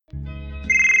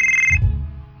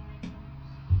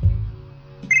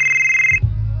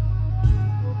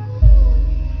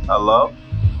Hello?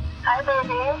 Hi,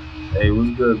 baby. Hey,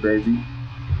 what's good, baby?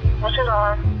 What you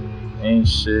doing? Ain't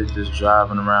shit, just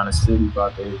driving around the city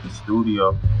about to hit the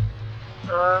studio.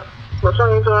 What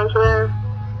song you doing today?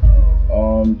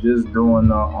 Just doing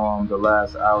the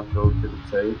last outro to the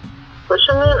tape. What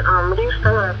you mean, what are you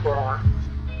stuttering for?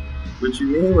 What you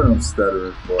mean what I'm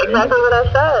stuttering for? Exactly what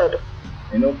I said.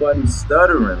 Ain't nobody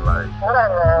stuttering, like.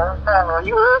 Whatever.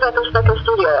 You always at the fucking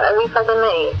studio every fucking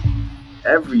night.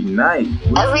 Every night.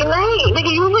 Every night?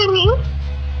 Nigga, you hear me?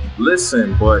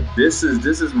 Listen, but this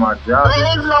is my job.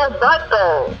 There is no but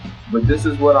though. But this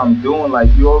is what I'm doing.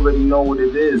 Like, you already know what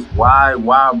it is. Why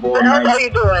boy? What else are you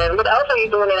doing? What else are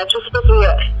you doing that you're supposed to be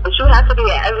at? But you have to be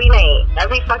at every night.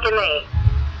 Every fucking night.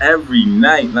 Every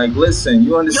night. Like, listen,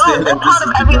 you understand that what part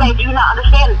of every night do you not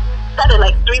understand? Said it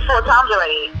like 3-4 times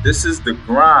already. This is the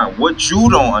grind. What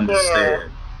you don't understand.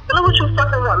 You know what you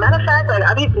fucking want. Matter of fact, like,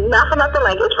 I be not for nothing,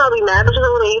 like, it's probably mad bitches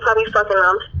over there, you probably fucking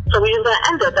them. So we just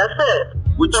gonna end it, that's it.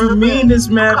 What you mean is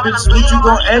mad bitches? What you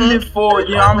gonna end it for?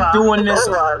 Yeah, I'm doing this.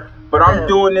 But I'm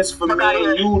doing this for me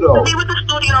and you, though. You can be with the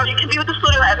studio, you can be with the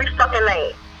studio every fucking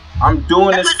night. I'm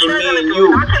doing this for me and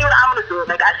you. I'm gonna tell you what I'm gonna do.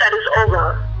 Like I said, it's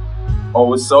over.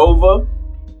 Oh, it's over?